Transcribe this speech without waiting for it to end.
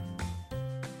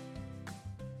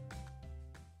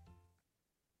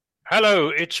Hello,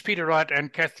 it's Peter Wright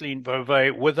and Kathleen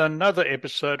Beauvais with another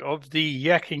episode of the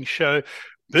Yakking Show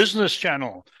Business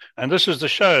Channel. And this is the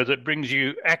show that brings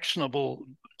you actionable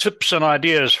tips and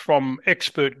ideas from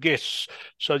expert guests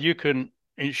so you can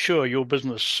ensure your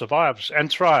business survives and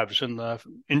thrives in the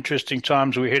interesting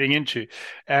times we're heading into.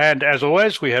 And as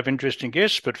always, we have interesting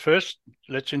guests. But first,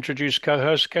 let's introduce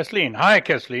co-host Kathleen. Hi,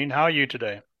 Kathleen. How are you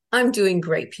today? I'm doing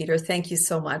great, Peter. Thank you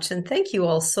so much. And thank you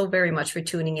all so very much for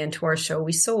tuning in to our show.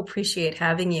 We so appreciate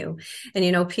having you.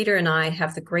 And Peter and I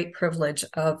have the great privilege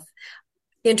of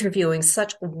interviewing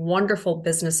such wonderful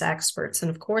business experts. And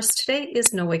of course, today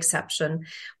is no exception.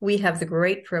 We have the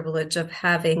great privilege of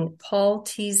having Paul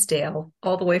Teasdale,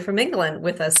 all the way from England,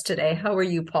 with us today. How are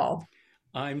you, Paul?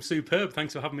 I'm superb.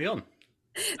 Thanks for having me on.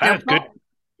 Now, Good. Paul,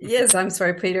 yes, I'm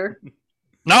sorry, Peter.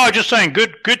 No, I'm just saying,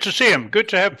 good to see him. Good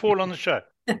to have Paul on the show.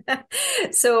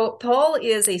 So, Paul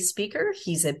is a speaker,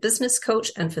 he's a business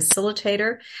coach and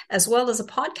facilitator, as well as a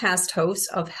podcast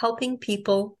host of Helping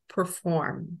People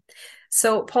Perform.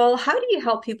 So, Paul, how do you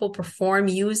help people perform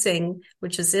using,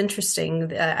 which is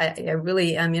interesting? I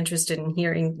really am interested in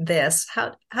hearing this.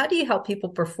 How do you help people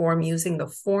perform using the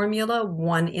Formula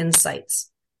One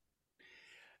insights?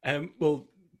 Well,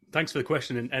 thanks for the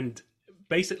question. And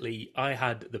basically, I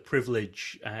had the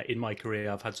privilege in my career.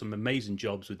 I've had some amazing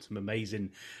jobs with some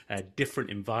amazing different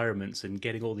environments and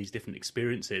getting all these different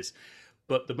experiences.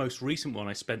 But the most recent one,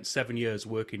 I spent 7 years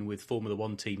working with Formula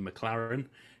One team McLaren,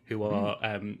 who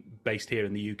are based here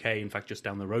in the UK, in fact, just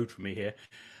down the road from me here.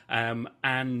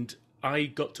 And I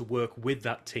got to work with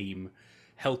that team,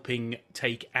 helping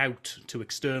take out to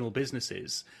external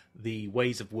businesses the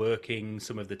ways of working,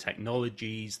 some of the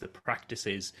technologies, the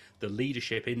practices, the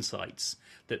leadership insights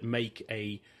that make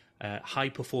a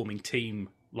high-performing team,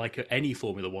 like any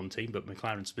Formula One team, but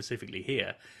McLaren specifically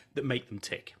here, that make them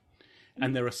tick.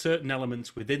 And there are certain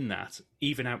elements within that,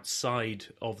 even outside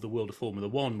of the world of Formula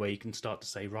One, where you can start to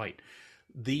say, right,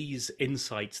 these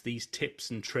insights, these tips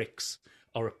and tricks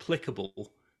are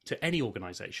applicable to any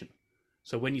organization.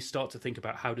 So when you start to think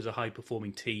about how does a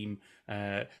high-performing team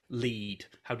lead,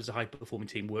 how does a high-performing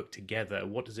team work together,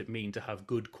 what does it mean to have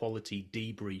good quality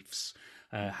debriefs,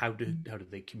 how do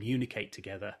they communicate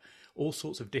together, all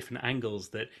sorts of different angles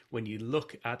that when you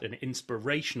look at an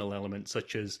inspirational element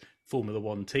such as Formula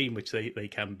One team, which they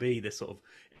can be, this sort of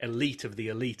elite of the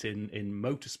elite in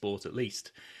motorsport at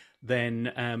least,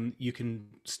 then you can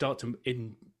start to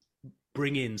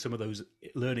bring in some of those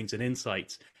learnings and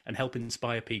insights and help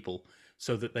inspire people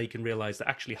so that they can realize that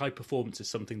actually high performance is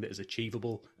something that is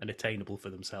achievable and attainable for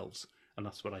themselves. And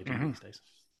that's what I do these days.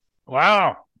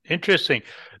 Wow, interesting.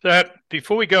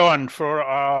 Before we go on, for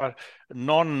our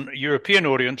non-European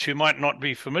audience who might not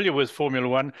be familiar with Formula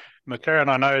One, McLaren,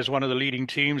 I know, is one of the leading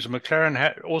teams.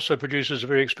 McLaren also produces a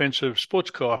very expensive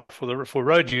sports car for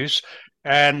road use,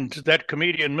 and that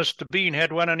comedian Mr. Bean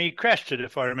had one, and he crashed it,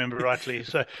 if I remember rightly.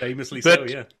 So, Famously so, but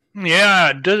yeah.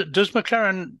 yeah, does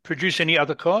McLaren produce any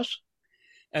other cars?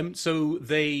 So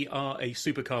they are a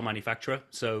supercar manufacturer.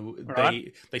 So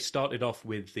Right. they started off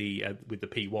with the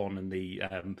P1 and the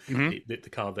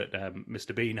car that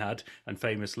Mr. Bean had, and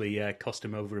famously cost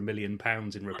him over £1 million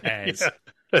in repairs. Yeah,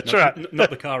 that's right. Not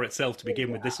the car itself to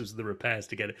begin with. This was the repairs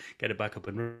to get it back up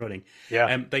and running.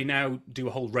 Yeah. They now do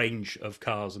a whole range of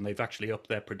cars, and they've actually upped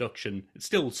their production. It's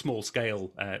still small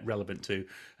scale, relevant to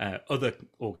other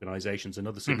organisations and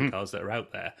other supercars that are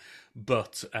out there.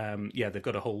 But they've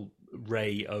got a whole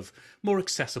array of more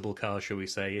accessible cars, shall we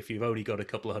say. If you've only got a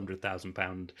couple of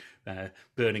 £100,000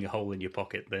 burning a hole in your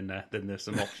pocket, then there's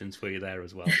some options for you there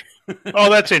as well. Oh,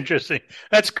 that's interesting.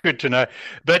 That's good to know.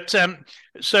 But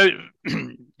so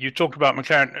you talked about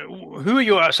McLaren.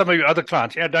 Who are some of your other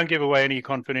clients? Yeah, don't give away any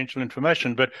confidential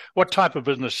information, but what type of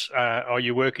business are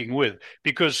you working with?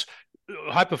 Because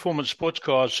high performance sports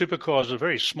cars, supercars, is a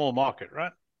very small market,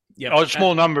 right? Yeah. Oh,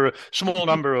 small number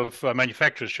of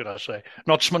manufacturers, should I say?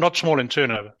 Not small in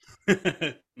turnover.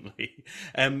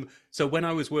 So when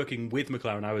I was working with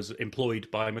McLaren, I was employed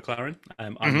by McLaren.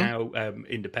 I'm Mm-hmm. now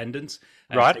independent,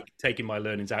 Right. taking my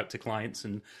learnings out to clients.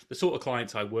 And the sort of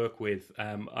clients I work with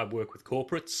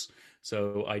corporates.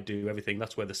 So I do everything.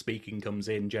 That's where the speaking comes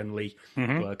in generally.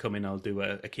 Mm-hmm. I come in, I'll do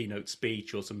a keynote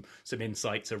speech or some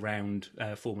insights around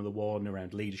Formula One,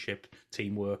 around leadership,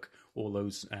 teamwork, all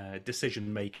those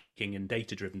decision making and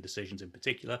data driven decisions in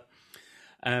particular.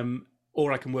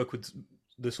 Or I can work with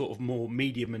the sort of more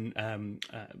medium and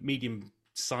medium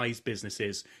sized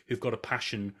businesses who've got a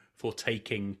passion for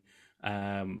taking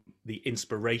the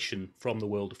inspiration from the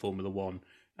world of Formula One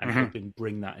and helping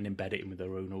bring that and embed it in with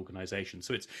their own organization.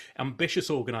 So it's ambitious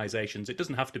organizations. It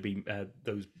doesn't have to be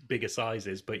those bigger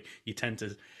sizes, but you tend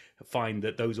to find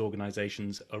that those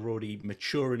organizations are already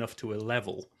mature enough to a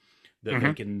level that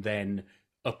they can then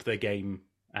up their game.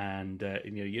 And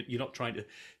you're not trying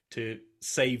to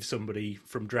save somebody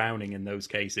from drowning in those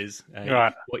cases.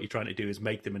 Right. What you're trying to do is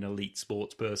make them an elite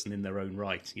sports person in their own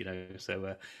right.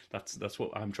 So that's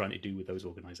what I'm trying to do with those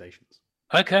organizations.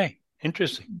 Okay,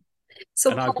 interesting.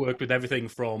 So, and I've worked with everything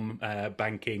from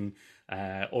banking,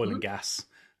 oil and gas.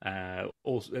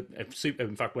 Also,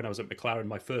 in fact, when I was at McLaren,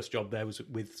 my first job there was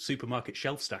with supermarket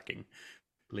shelf stacking.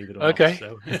 Believe it or not.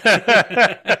 So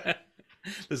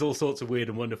there's all sorts of weird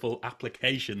and wonderful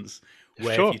applications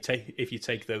where if you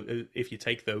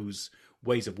take those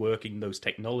ways of working, those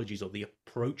technologies or the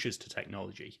approaches to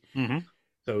technology.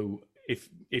 So if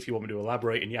you want me to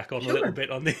elaborate and yak on a little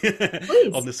bit on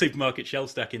the on the supermarket shelf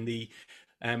stacking, the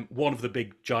one of the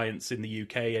big giants in the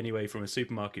UK, anyway, from a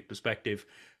supermarket perspective,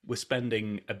 was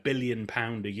spending £1 billion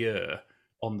a year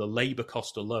on the labour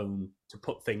cost alone to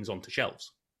put things onto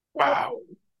shelves. Wow.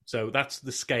 So that's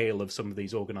the scale of some of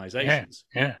these organisations.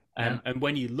 Yeah. And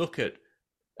when you look at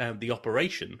the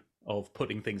operation of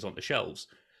putting things onto shelves,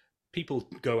 people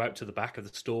go out to the back of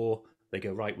the store. They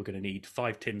go, right, we're going to need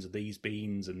 5 tins of these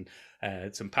beans and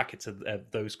some packets of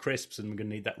those crisps, and we're going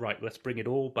to need that. Right, let's bring it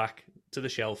all back to the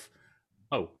shelf.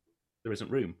 Oh, there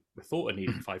isn't room. I thought I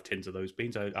needed 5 tins of those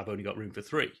beans. I've only got room for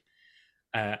 3.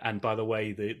 And by the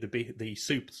way, the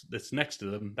soup that's next to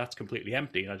them, that's completely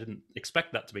empty. And I didn't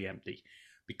expect that to be empty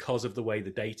because of the way the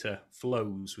data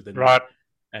flows within. Right.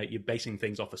 You're basing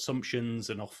things off assumptions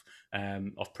and off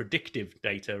predictive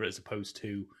data as opposed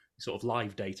to sort of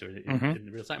live data in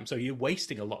real time. So you're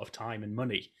wasting a lot of time and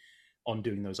money on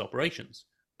doing those operations.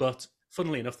 But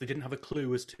funnily enough, they didn't have a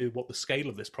clue as to what the scale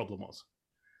of this problem was.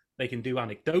 They can do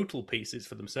anecdotal pieces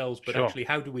for themselves, but actually,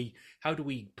 how do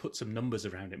we put some numbers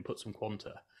around it and put some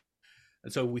quanta?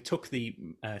 And so we took the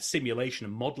simulation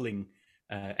and modeling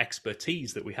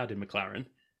expertise that we had in McLaren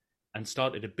and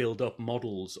started to build up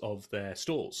models of their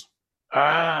stores.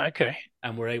 Okay.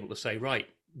 And we're able to say, right,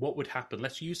 what would happen?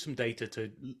 Let's use some data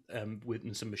to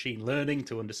with some machine learning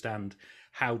to understand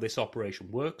how this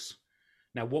operation works.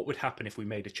 Now, what would happen if we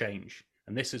made a change?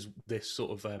 And this is this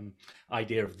sort of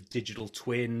idea of the digital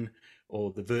twin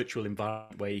or the virtual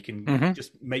environment where you can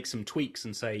just make some tweaks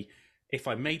and say, if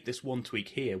I made this one tweak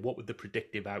here, what would the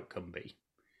predictive outcome be?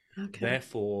 Okay.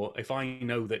 Therefore, if I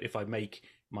know that if I make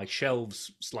my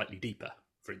shelves slightly deeper,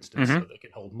 for instance, so they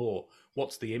can hold more,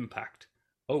 what's the impact?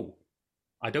 Oh,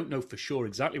 I don't know for sure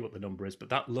exactly what the number is, but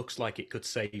that looks like it could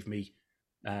save me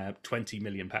 £20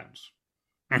 million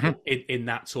in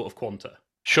that sort of quanta.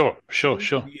 Sure.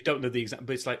 You don't know the exact,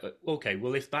 but it's like, okay,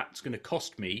 well, if that's going to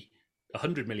cost me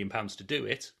 £100 million to do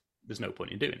it, there's no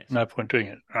point in doing it. No point doing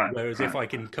it. Right. Whereas if I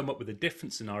can come up with a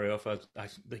different scenario, if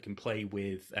they can play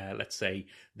with, let's say,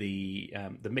 the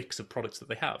mix of products that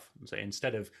they have. So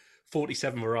instead of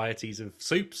 47 varieties of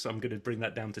soups, I'm going to bring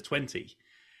that down to 20.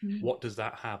 What does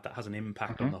that have? That has an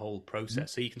impact on the whole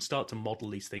process. So you can start to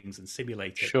model these things and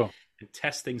simulate it and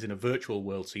test things in a virtual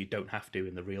world so you don't have to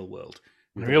in the real world.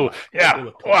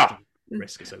 Wow.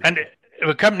 Risk and if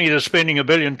a company that's spending £1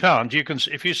 billion, you can,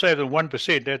 if you save them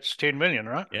 1%, that's 10 million,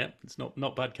 right? Yeah, it's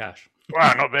not bad cash.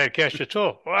 Wow, not bad cash at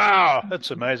all. Wow,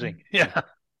 that's amazing. Yeah.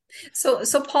 So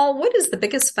Paul, what is the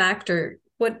biggest factor?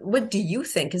 What do you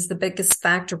think is the biggest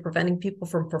factor preventing people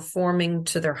from performing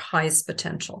to their highest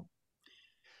potential?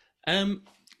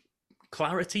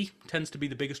 Clarity tends to be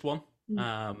the biggest one.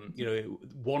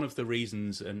 One of the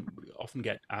reasons, and we often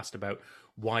get asked about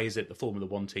why is it the Formula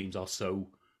One teams are so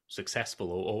successful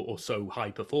or so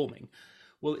high performing.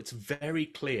 Well, it's very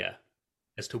clear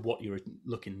as to what you're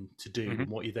looking to do and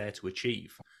what you're there to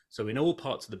achieve. So in all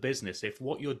parts of the business, if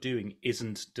what you're doing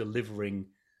isn't delivering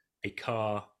a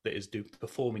car that is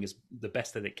performing as the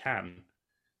best that it can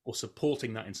or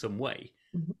supporting that in some way,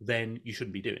 then you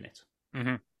shouldn't be doing it.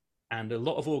 And a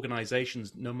lot of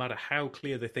organizations, no matter how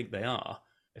clear they think they are,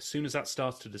 as soon as that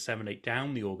starts to disseminate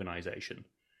down the organization,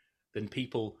 then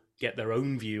people get their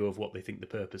own view of what they think the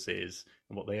purpose is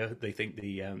and what they think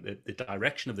the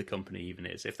direction of the company even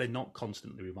is, if they're not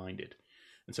constantly reminded.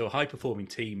 And so a high-performing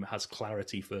team has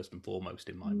clarity first and foremost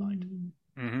in my mind.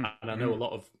 And I know a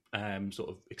lot of sort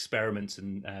of experiments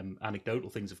and anecdotal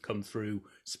things have come through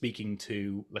speaking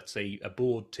to, let's say, a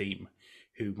board team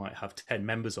who might have 10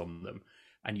 members on them,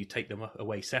 and you take them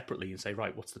away separately and say,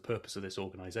 right, what's the purpose of this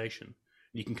organization?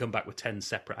 And you can come back with 10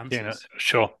 separate answers. Yeah,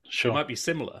 sure. They might be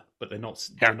similar, but they're not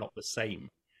the same.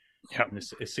 Yeah. And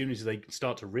as soon as they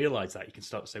start to realize that, you can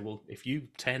start to say, well, if you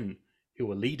 10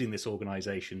 who are leading this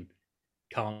organization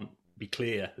can't be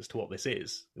clear as to what this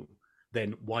is,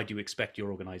 then why do you expect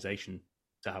your organization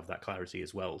to have that clarity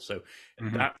as well? So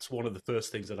that's one of the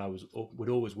first things that I would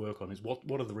always work on, is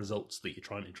what are the results that you're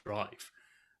trying to drive?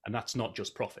 And that's not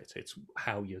just profit, it's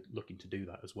how you're looking to do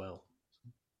that as well.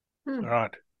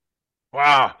 Right.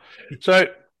 Wow. So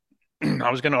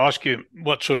I was going to ask you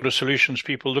what sort of solutions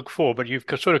people look for, but you've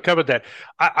sort of covered that.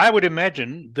 I would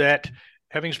imagine that,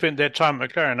 having spent that time at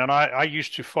McLaren, and I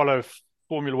used to follow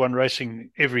Formula One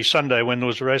racing every Sunday when there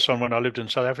was a race on, when I lived in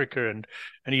South Africa and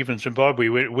even Zimbabwe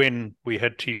when we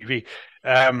had TV.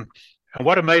 And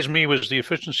what amazed me was the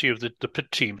efficiency of the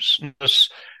pit teams.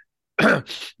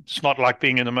 It's not like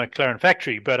being in the McLaren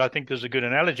factory, but I think there's a good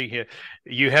analogy here.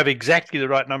 You have exactly the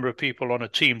right number of people on a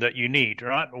team that you need,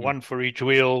 right? One for each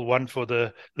wheel, one for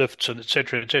the lifts, and et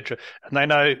cetera, et cetera. And they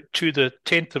know to the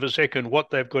 10th of a second what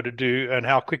they've got to do and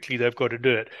how quickly they've got to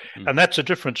do it. And that's the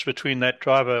difference between that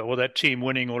driver or that team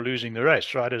winning or losing the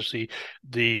race, right? Is the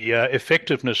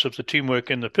effectiveness of the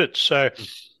teamwork in the pits. So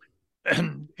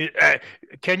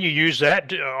can you use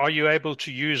that? Are you able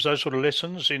to use those sort of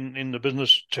lessons in the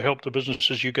business to help the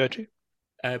businesses you go to?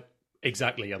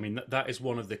 Exactly. I mean, that is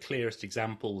one of the clearest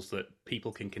examples that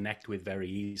people can connect with very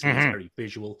easily. It's very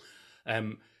visual.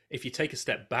 If you take a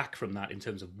step back from that in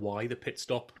terms of why the pit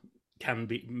stop can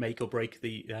make or break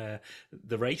the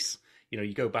race,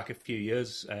 you go back a few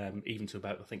years, even to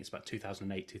about, I think it's about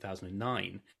 2008,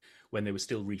 2009, when they were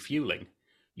still refueling.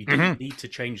 You didn't need to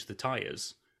change the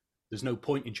tyres. There's no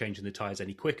point in changing the tyres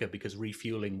any quicker because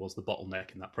refueling was the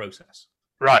bottleneck in that process.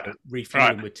 Right.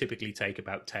 Refueling would typically take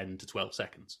about 10 to 12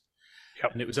 seconds.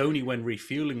 Yep. And it was only when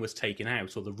refueling was taken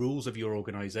out, or the rules of your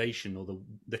organization or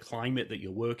the climate that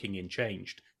you're working in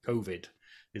changed. COVID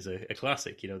is a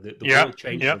classic. The world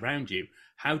changes around you.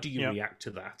 How do you react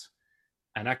to that?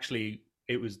 And actually,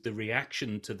 it was the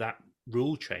reaction to that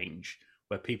rule change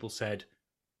where people said,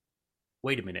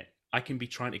 wait a minute, I can be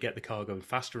trying to get the car going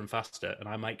faster and faster, and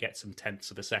I might get some tenths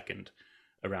of a second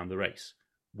around the race.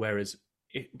 Whereas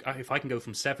if I can go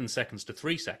from 7 seconds to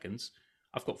 3 seconds,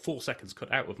 I've got 4 seconds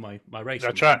cut out of my race.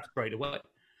 That's right. Straight away.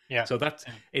 Yeah. So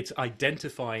it's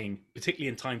identifying, particularly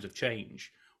in times of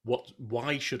change,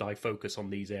 why should I focus on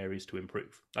these areas to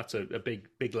improve? That's a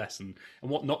big lesson, and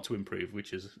what not to improve,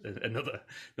 which is another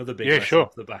big lesson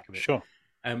off the back of it. Sure.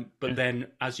 But then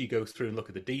as you go through and look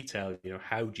at the detail,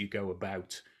 how do you go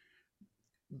about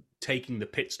taking the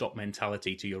pit stop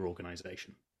mentality to your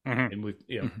organization? And we've,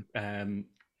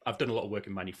 I've done a lot of work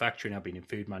in manufacturing. I've been in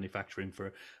food manufacturing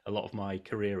for a lot of my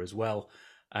career as well.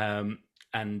 And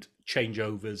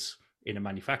changeovers in a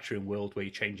manufacturing world where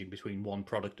you're changing between one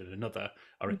product and another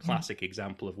are a classic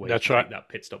example of where you take that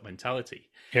pit stop mentality.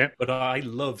 Yeah. But I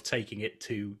love taking it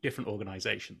to different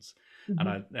organizations. And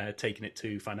I've taken it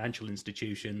to financial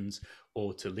institutions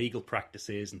or to legal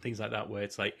practices and things like that, where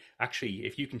it's like, actually,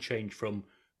 if you can change from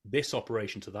this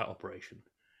operation to that operation,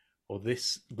 or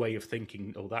this way of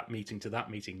thinking, or that meeting to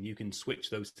that meeting, you can switch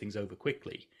those things over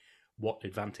quickly. What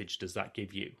advantage does that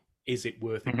give you? Is it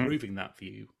worth improving that for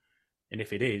you? And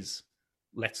if it is,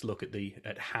 let's look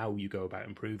at how you go about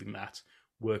improving that,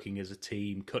 working as a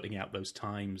team, cutting out those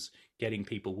times, getting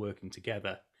people working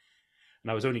together.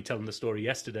 And I was only telling the story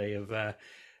yesterday of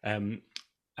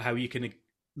how you can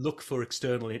look for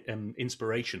external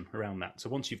inspiration around that. So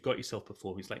once you've got yourself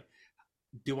performing, it's like,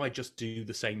 do I just do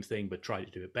the same thing but try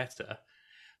to do it better?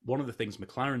 One of the things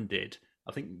McLaren did,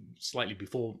 I think slightly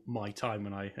before my time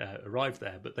when I arrived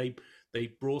there, but they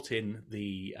brought in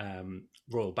the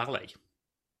Royal Ballet.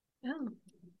 Oh.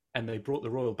 And they brought the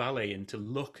Royal Ballet in to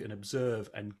look and observe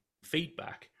and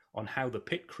feedback on how the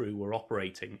pit crew were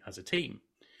operating as a team.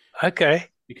 Okay.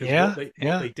 Because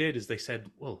what they did is they said,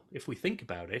 well, if we think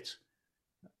about it,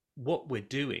 what we're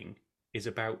doing is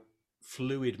about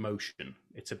fluid motion.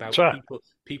 It's about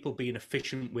people being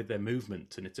efficient with their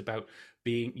movement, and it's about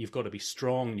you've got to be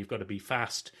strong, you've got to be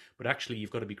fast, but actually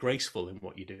you've got to be graceful in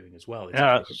what you're doing as well.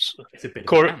 It's a bit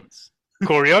of a dance.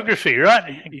 Choreography,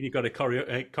 right? You've got to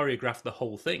choreograph the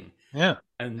whole thing. Yeah.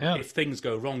 And if things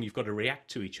go wrong, you've got to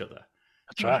react to each other.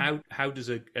 That's right. How does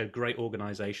a great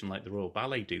organization like the Royal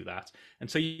Ballet do that? And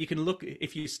so you can look,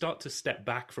 if you start to step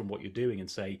back from what you're doing and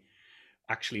say,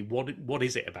 actually, what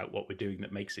is it about what we're doing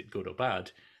that makes it good or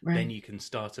bad? Right. Then you can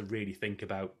start to really think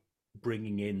about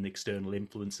bringing in external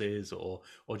influences or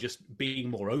just being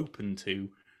more open to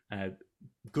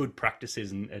good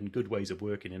practices and good ways of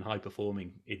working and high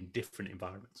performing in different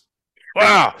environments.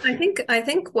 Wow. I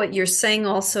think what you're saying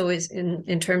also is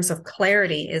in terms of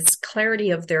clarity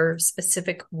of their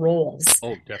specific roles.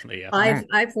 Oh, definitely. Yeah.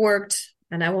 I've worked,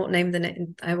 and I won't name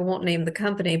the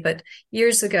company, but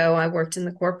years ago I worked in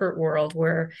the corporate world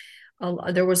where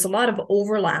there was a lot of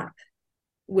overlap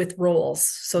with roles.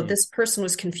 So this person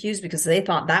was confused because they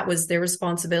thought that was their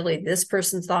responsibility. This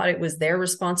person thought it was their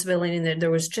responsibility. And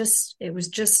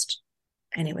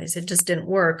anyways, it just didn't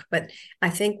work. But I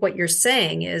think what you're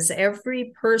saying is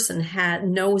every person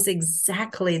knows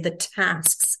exactly the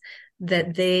tasks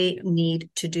that they need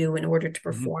to do in order to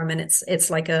perform. And it's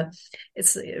a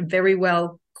very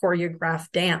well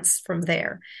choreographed dance from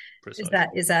there. Precisely.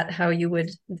 Is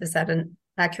that an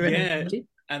accurate analogy?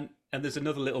 And there's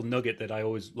another little nugget that I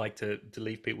always like to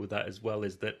leave people with that as well,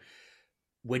 is that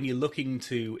when you're looking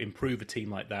to improve a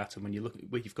team like that, and when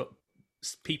you've got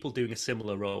people doing a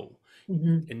similar role,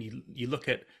 and you look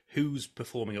at who's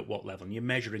performing at what level, and you're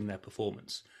measuring their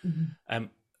performance,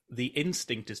 the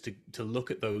instinct is to look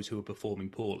at those who are performing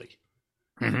poorly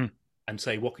and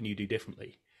say, what can you do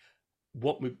differently?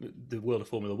 What the world of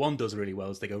Formula One does really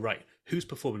well is they go, right, who's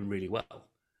performing really well?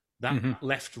 That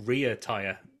left rear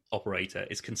tire operator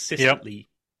is consistently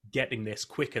getting this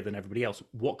quicker than everybody else.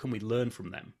 What can we learn from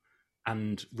them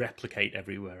and replicate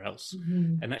everywhere else?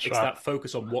 And it's that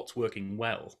focus on what's working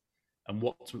well and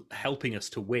what's helping us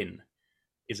to win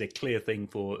is a clear thing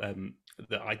for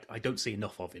that I don't see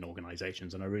enough of in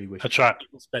organizations. And I really wish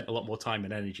people spent a lot more time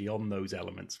and energy on those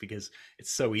elements, because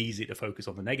it's so easy to focus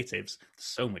on the negatives. There's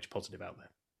so much positive out there.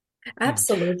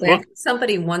 Absolutely. Well,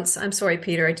 somebody once, I'm sorry,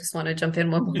 Peter, I just want to jump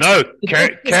in one more time. No,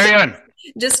 carry on.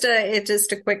 Just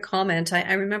a quick comment.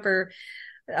 I remember,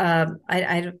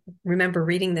 I remember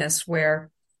reading this,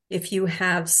 where if you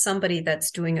have somebody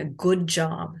that's doing a good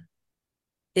job,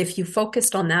 if you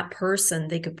focused on that person,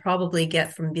 they could probably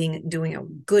get from doing a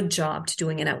good job to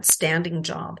doing an outstanding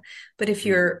job. But if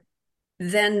you're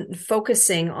then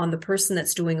focusing on the person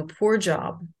that's doing a poor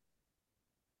job,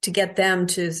 to get them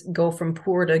to go from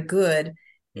poor to good,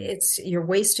 you're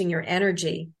wasting your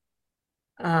energy.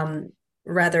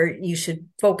 Rather, you should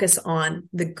focus on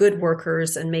the good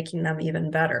workers and making them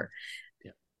even better.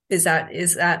 Yeah. Is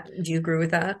that, do you agree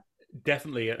with that?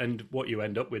 Definitely. And what you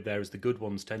end up with there is the good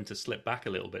ones tend to slip back a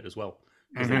little bit as well,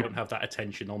 because they don't have that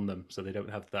attention on them. So they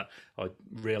don't have that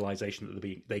realization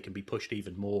that they can be pushed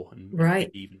even more and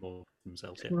even more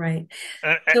themselves. Yeah. Right.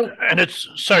 And it's,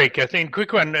 sorry, Kathleen,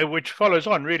 quick one, which follows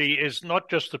on really, is not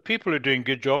just the people who are doing a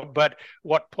good job, but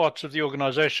what parts of the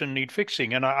organization need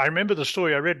fixing. And I remember the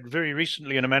story I read very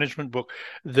recently in a management book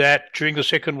that during the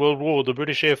Second World War, the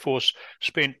British Air Force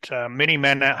spent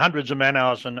hundreds of man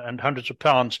hours and hundreds of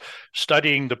pounds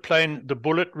studying the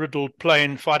bullet-riddled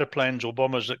fighter planes or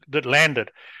bombers that landed.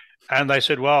 And they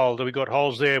said, well, we got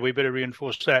holes there, we better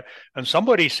reinforce that. And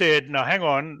somebody said, now hang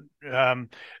on,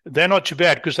 they're not too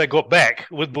bad because they got back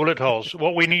with bullet holes.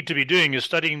 What we need to be doing is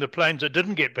studying the planes that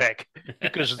didn't get back,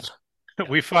 because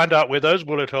we find out where those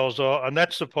bullet holes are, and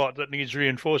that's the part that needs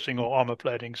reinforcing or armor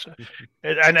plating. So,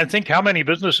 and I think how many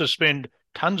businesses spend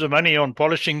tons of money on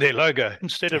polishing their logo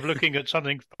instead of looking at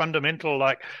something fundamental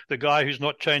like the guy who's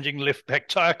not changing left back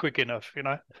tire quick enough,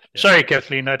 Yeah. Sorry,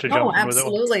 Kathleen, no, jump in with that one.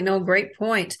 Absolutely. No, great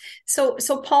point. So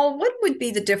Paul, what would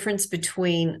be the difference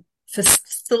between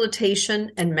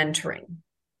facilitation and mentoring?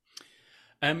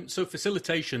 So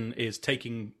facilitation is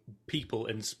taking people,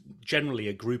 and generally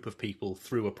a group of people,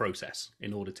 through a process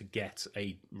in order to get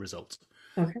a result.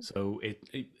 Okay. So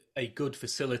a good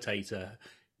facilitator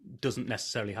doesn't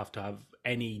necessarily have to have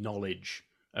any knowledge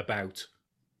about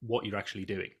what you're actually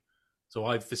doing. So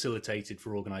I've facilitated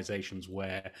for organizations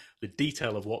where the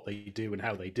detail of what they do and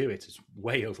how they do it is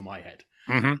way over my head.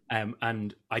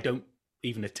 And I don't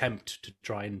even attempt to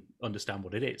try and understand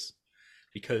what it is,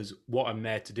 because what I'm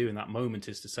there to do in that moment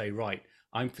is to say, right,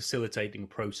 I'm facilitating a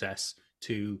process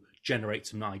to generate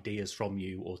some ideas from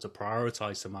you, or to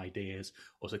prioritize some ideas,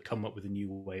 or to come up with a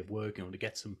new way of working, or to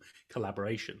get some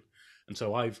collaboration. And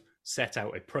so I've set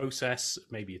out a process.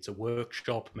 Maybe it's a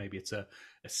workshop, maybe it's a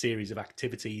series of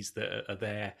activities that are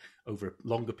there over a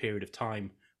longer period of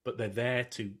time, but they're there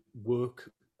to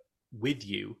work with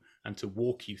you and to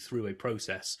walk you through a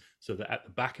process, so that at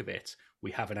the back of it,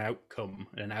 we have an outcome,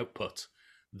 an output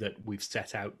that we've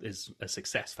set out as a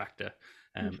success factor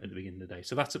at the beginning of the day.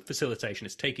 So that's a facilitation.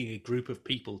 It's taking a group of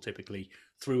people typically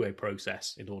through a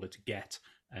process in order to get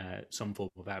some form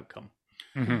of outcome.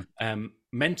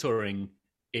 Mentoring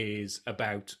is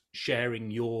about sharing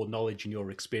your knowledge and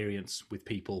your experience with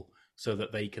people so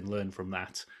that they can learn from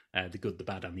that, the good, the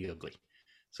bad, and the ugly.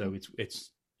 So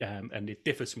it's and it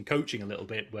differs from coaching a little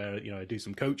bit, where I do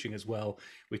some coaching as well,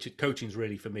 which coaching is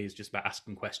really, for me, is just about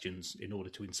asking questions in order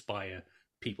to inspire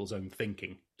people's own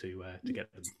thinking to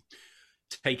get them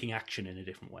taking action in a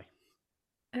different way.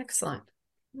 Excellent.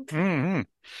 Okay.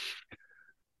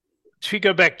 If you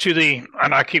go back to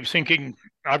and I keep thinking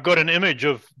I've got an image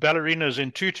of ballerinas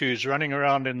in tutus running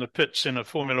around in the pits in a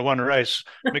Formula One race,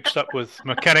 mixed up with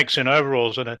mechanics in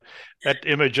overalls, and that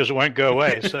image just won't go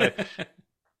away. So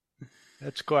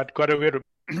that's quite a weird.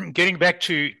 Getting back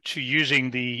to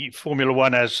using the Formula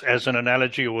One as an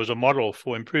analogy or as a model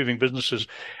for improving businesses,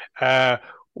 uh,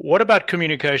 what about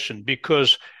communication?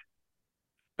 Because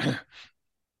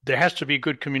there has to be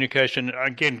good communication.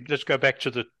 Again, let's go back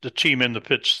to the team in the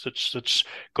pits that's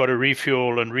got to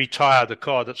refuel and retire the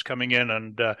car that's coming in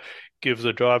and give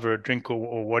the driver a drink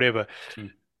or whatever.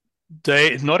 Mm.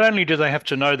 They not only do they have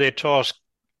to know their task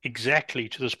exactly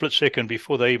to the split second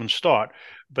before they even start,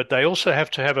 but they also have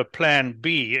to have a plan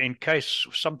B in case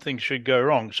something should go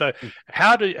wrong. So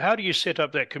how do you set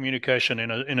up that communication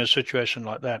in a situation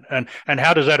like that, and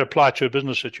how does that apply to a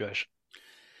business situation?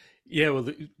 Yeah, well,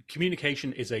 the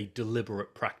communication is a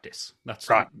deliberate practice. That's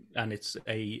right, and it's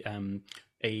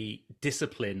a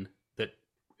discipline that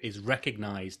is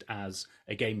recognized as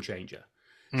a game changer.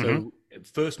 Mm-hmm. So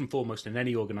first and foremost, in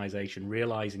any organization,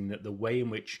 realizing that the way in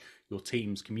which your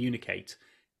teams communicate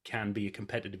can be a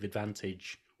competitive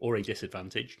advantage or a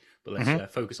disadvantage. But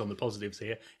let's focus on the positives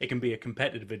here. It can be a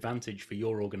competitive advantage for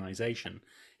your organization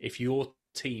if your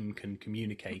team can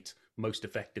communicate most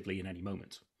effectively in any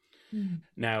moment.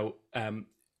 Now,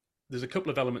 there's a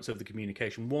couple of elements of the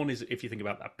communication. One is if you think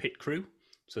about that pit crew,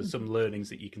 so some learnings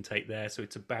that you can take there. So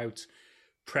it's about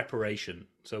preparation.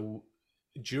 So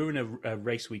during a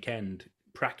race weekend,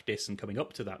 practice and coming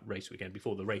up to that race weekend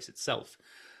before the race itself,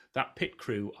 that pit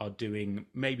crew are doing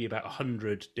maybe about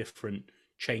 100 different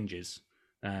changes,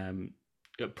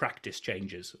 practice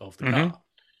changes of the car,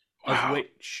 of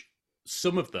which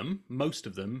some of them, most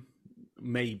of them,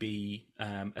 may be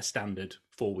a standard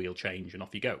four-wheel change and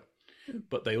off you go.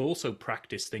 But they also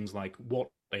practice things like, what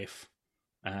if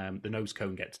the nose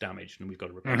cone gets damaged and we've got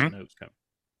to replace the nose cone?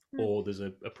 Or there's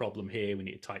a problem here, we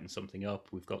need to tighten something up,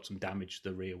 we've got some damage to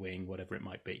the rear wing, whatever it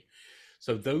might be.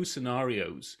 So those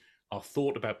scenarios are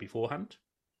thought about beforehand,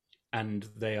 and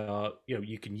they are,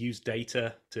 you can use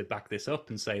data to back this up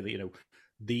and say that,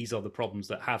 these are the problems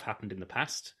that have happened in the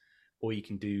past, or you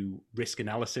can do risk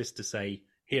analysis to say,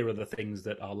 here are the things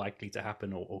that are likely to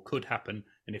happen or could happen,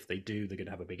 and if they do, they're going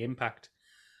to have a big impact.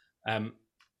 And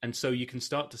so you can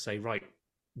start to say, right,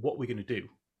 what we're going to do.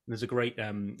 And there's a great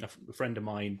a friend of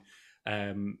mine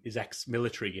is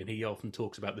ex-military, and he often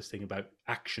talks about this thing about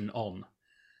action on.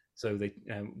 So they,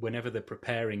 whenever they're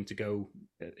preparing to go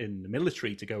in the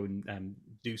military to go and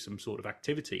do some sort of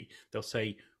activity, they'll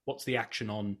say, what's the action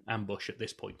on ambush at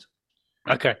this point?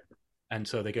 Okay. And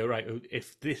so they go, right, what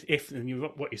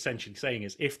you're essentially saying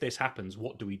is, if this happens,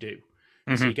 what do we do?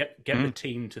 So you get the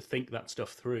team to think that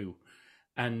stuff through.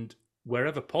 And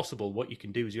wherever possible, what you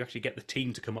can do is you actually get the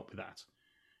team to come up with that.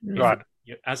 Right.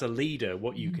 As a leader,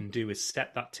 what you can do is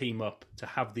set that team up to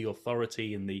have the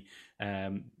authority and the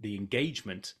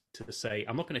engagement to say,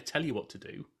 I'm not going to tell you what to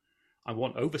do. I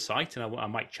want oversight, and I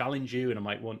might challenge you, and I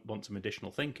might want some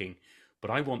additional thinking.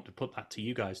 But I want to put that to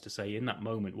you guys to say, in that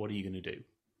moment, what are you going to do?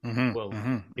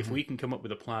 If we can come up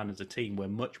with a plan as a team, we're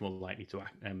much more likely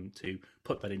to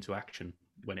put that into action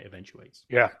when it eventuates.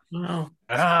 Yeah. Wow.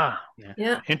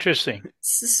 Yeah. Interesting.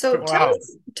 So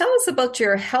tell us about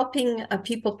your helping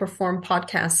people perform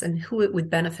podcasts and who it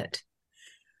would benefit.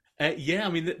 I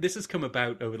mean, this has come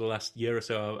about over the last year or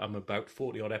so. I'm about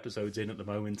 40 odd episodes in at the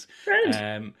moment.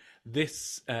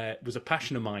 This was a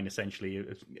passion of mine, essentially,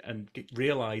 and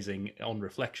realizing on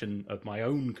reflection of my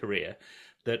own career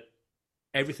that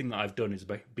everything that I've done has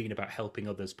been about helping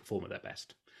others perform at their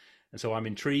best. And so I'm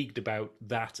intrigued about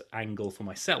that angle for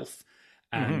myself,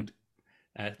 and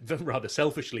rather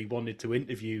selfishly wanted to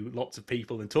interview lots of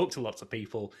people and talk to lots of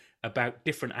people about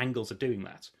different angles of doing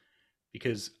that.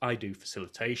 Because I do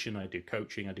facilitation, I do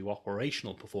coaching, I do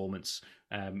operational performance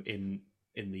in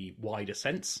the wider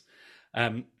sense.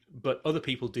 But other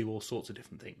people do all sorts of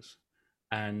different things.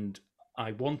 And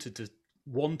I wanted to,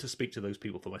 one, to speak to those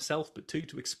people for myself, but two,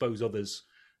 to expose others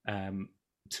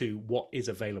to what is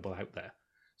available out there.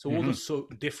 So all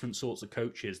the different sorts of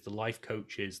coaches, the life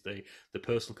coaches, the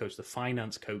personal coach, the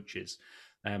finance coaches,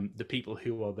 the people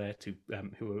who are there to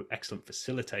who are excellent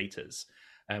facilitators.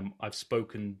 I've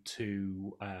spoken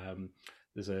to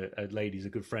there's a lady who's a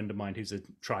good friend of mine who's a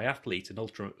triathlete, an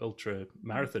ultra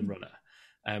marathon runner.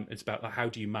 It's about how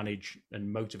do you manage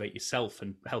and motivate yourself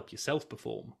and help yourself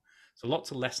perform. So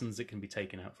lots of lessons that can be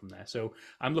taken out from there. So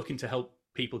I'm looking to help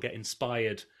people get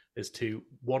inspired as to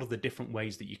what are the different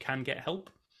ways that you can get help,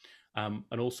 and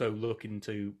also looking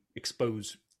to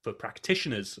expose for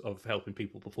practitioners of helping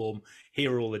people perform.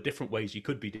 Here are all the different ways you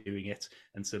could be doing it,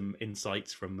 and some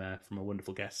insights from our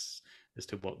wonderful guests as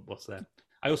to what's there.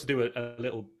 I also do a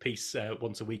little piece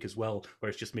once a week as well, where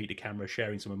it's just me to camera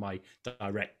sharing some of my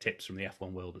direct tips from the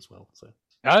F1 world as well. So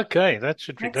Okay, that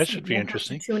should be Excellent. We'll have to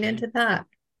interesting. tune into that.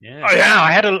 yeah, Oh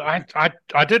yeah,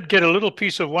 I did get a little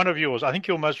piece of one of yours. I think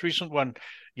your most recent one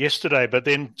yesterday, but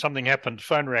then something happened,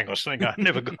 phone rang or something. I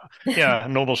never got, yeah,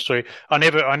 normal story. I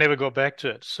never got back to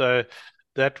it. So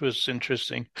that was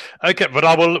interesting. Okay, but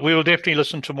we will definitely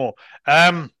listen to more.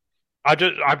 I'm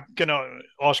going to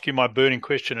ask you my burning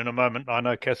question in a moment. I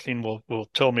know Kathleen will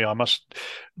tell me I must,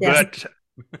 Yes.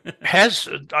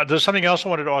 but there's something else I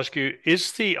wanted to ask you.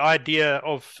 Is the idea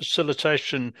of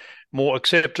facilitation more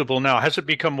acceptable now? Has it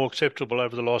become more acceptable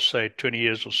over the last, say, 20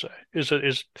 years or so?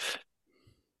 Is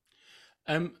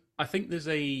I think there's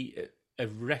a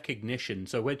recognition.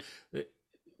 So when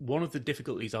one of the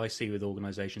difficulties I see with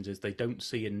organisations is they don't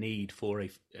see a need for a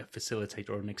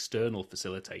facilitator or an external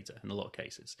facilitator in a lot of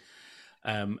cases.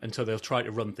 And so they'll try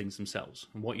to run things themselves.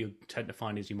 And what you tend to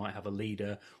find is you might have a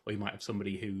leader, or you might have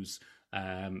somebody who's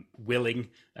willing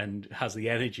and has the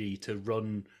energy to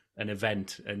run an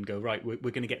event and go, right, we're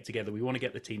going to get together. We want to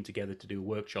get the team together to do a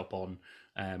workshop on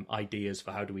ideas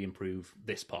for how do we improve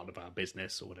this part of our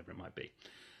business or whatever it might be.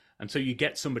 And so you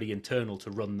get somebody internal to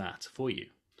run that for you.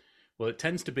 Well, it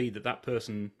tends to be that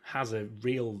person has a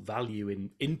real value in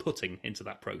inputting into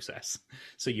that process.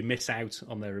 So you miss out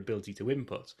on their ability to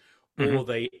input, or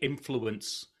they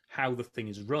influence how the thing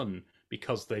is run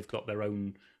because they've got their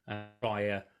own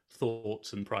prior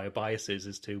thoughts and prior biases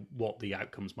as to what the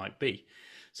outcomes might be.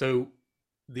 So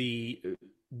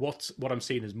what I'm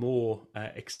seeing is more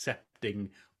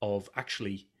accepting of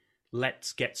actually,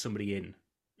 let's get somebody in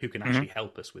who can actually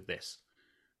help us with this.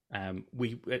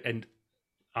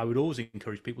 I would always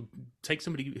encourage people, take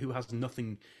somebody who has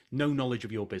no knowledge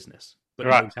of your business, but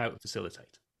knows how to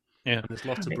facilitate. Yeah. And there's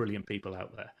lots of brilliant people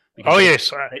out there. Oh,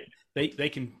 yes. They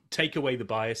can take away the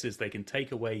biases, they can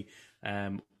take away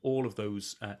all of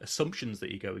those assumptions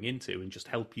that you're going into and just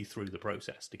help you through the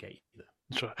process to get you there.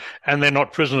 That's right. And they're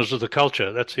not prisoners of the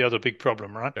culture. That's the other big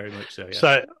problem, right? Very much so, yeah.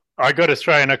 So I got to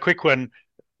throw in a quick one.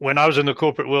 When I was in the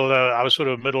corporate world, I was sort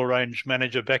of a middle range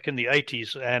manager back in the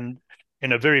 80s, and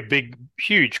in a very big,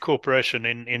 huge corporation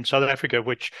in South Africa,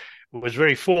 which was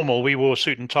very formal. We wore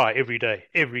suit and tie every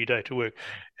day to work.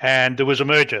 And there was a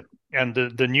merger. And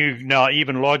the new, now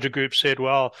even larger group said,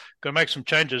 well, going to make some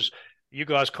changes. You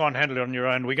guys can't handle it on your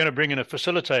own. We're going to bring in a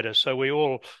facilitator. So we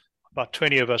all, about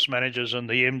 20 of us managers and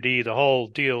the MD, the whole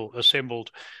deal assembled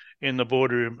in the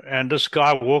boardroom. And this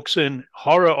guy walks in,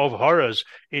 horror of horrors,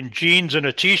 in jeans and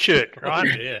a T-shirt, right?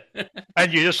 Oh, yeah.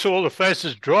 And you just saw all the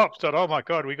faces drop. Thought, oh, my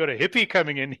God, we got a hippie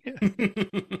coming in here.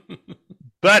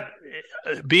 But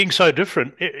being so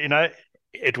different,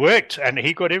 it worked, and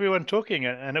he got everyone talking,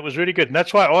 and it was really good. And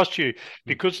that's why I asked you,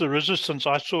 because the resistance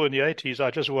I saw in the 80s,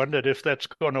 I just wondered if that's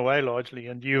gone away largely,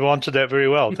 and you've answered that very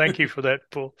well. Thank you for that,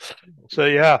 Paul. So,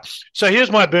 yeah. So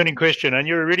here's my burning question, and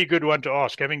you're a really good one to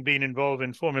ask, having been involved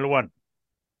in Formula One.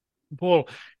 Paul,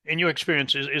 in your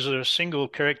experience, is there a single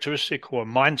characteristic or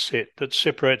mindset that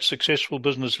separates successful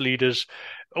business leaders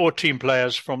or team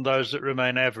players from those that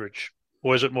remain average,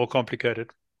 or is it more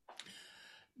complicated?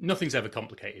 Nothing's ever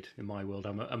complicated in my world.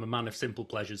 I'm a man of simple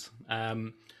pleasures.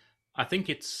 I think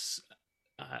it's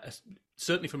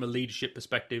certainly from a leadership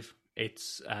perspective,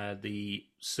 it's the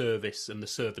service and the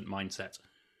servant mindset.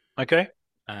 Okay.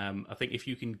 I think if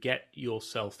you can get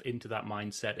yourself into that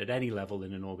mindset at any level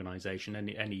in an organization,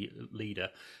 any leader,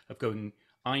 of going,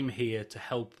 I'm here to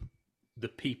help the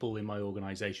people in my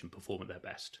organization perform at their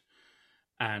best.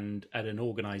 And at an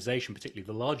organization, particularly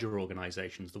the larger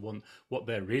organizations, what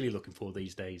they're really looking for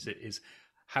these days is,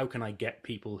 how can I get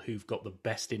people who've got the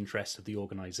best interests of the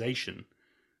organization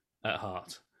at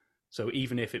heart? So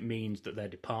even if it means that their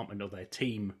department or their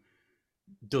team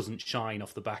doesn't shine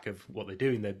off the back of what they're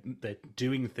doing, they're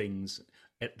doing things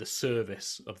at the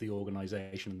service of the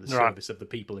organization and the service of the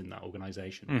people in that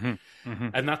organization.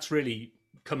 And that's really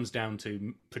comes down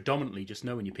to predominantly just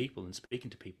knowing your people and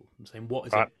speaking to people and saying, what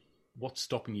is it? What's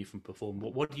stopping you from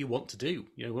performing? What do you want to do?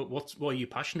 What are you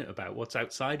passionate about? What's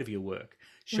outside of your work?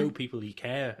 Show people you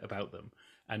care about them,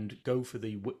 and go for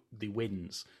the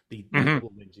wins, the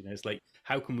double wins. It's like,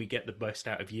 how can we get the best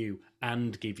out of you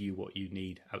and give you what you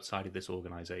need outside of this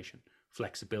organization?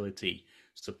 Flexibility,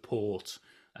 support,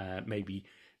 maybe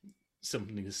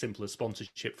something as simple as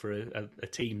sponsorship for a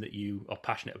team that you are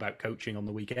passionate about coaching on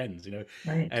the weekends.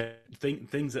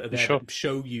 Things that are there to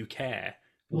show you care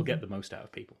will get the most out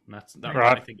of people. And that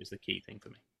I think is the key thing for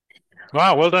me.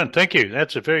 Wow, well done. Thank you.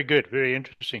 That's a very good, very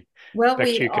interesting. Well,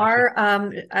 we are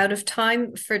out of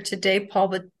time for today, Paul,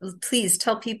 but please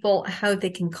tell people how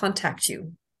they can contact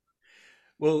you.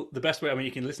 Well, the best way, I mean,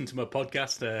 you can listen to my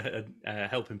podcast,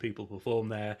 helping people perform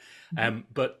there.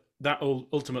 But that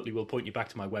ultimately will point you back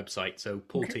to my website. So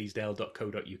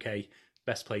paulteasdale.co.uk,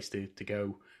 best place to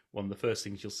go. One of the first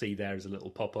things you'll see there is a little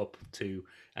pop-up to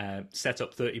set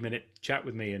up 30-minute chat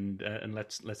with me, and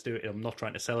let's do it. I'm not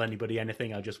trying to sell anybody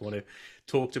anything. I just want to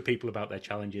talk to people about their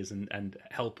challenges and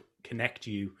help connect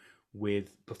you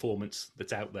with performance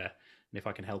that's out there. And if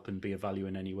I can help and be of value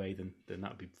in any way, then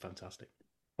that would be fantastic.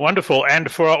 Wonderful.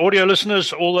 And for our audio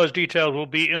listeners, all those details will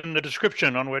be in the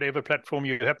description on whatever platform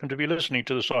you happen to be listening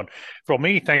to this on. From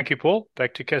me, thank you, Paul.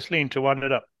 Back to Kathleen to wind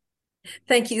it up.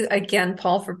 Thank you again,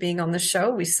 Paul, for being on the show.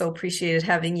 We so appreciated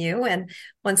having you. And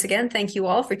once again, thank you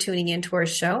all for tuning into our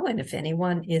show. And if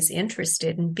anyone is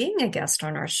interested in being a guest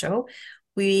on our show,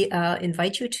 we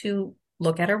invite you to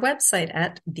look at our website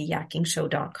at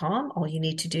theyackingshow.com. All you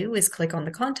need to do is click on the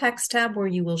contacts tab where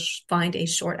you will find a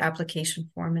short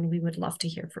application form, and we would love to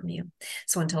hear from you.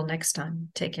 So until next time,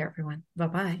 take care, everyone.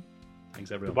 Bye-bye. Thanks,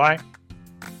 everyone. Goodbye.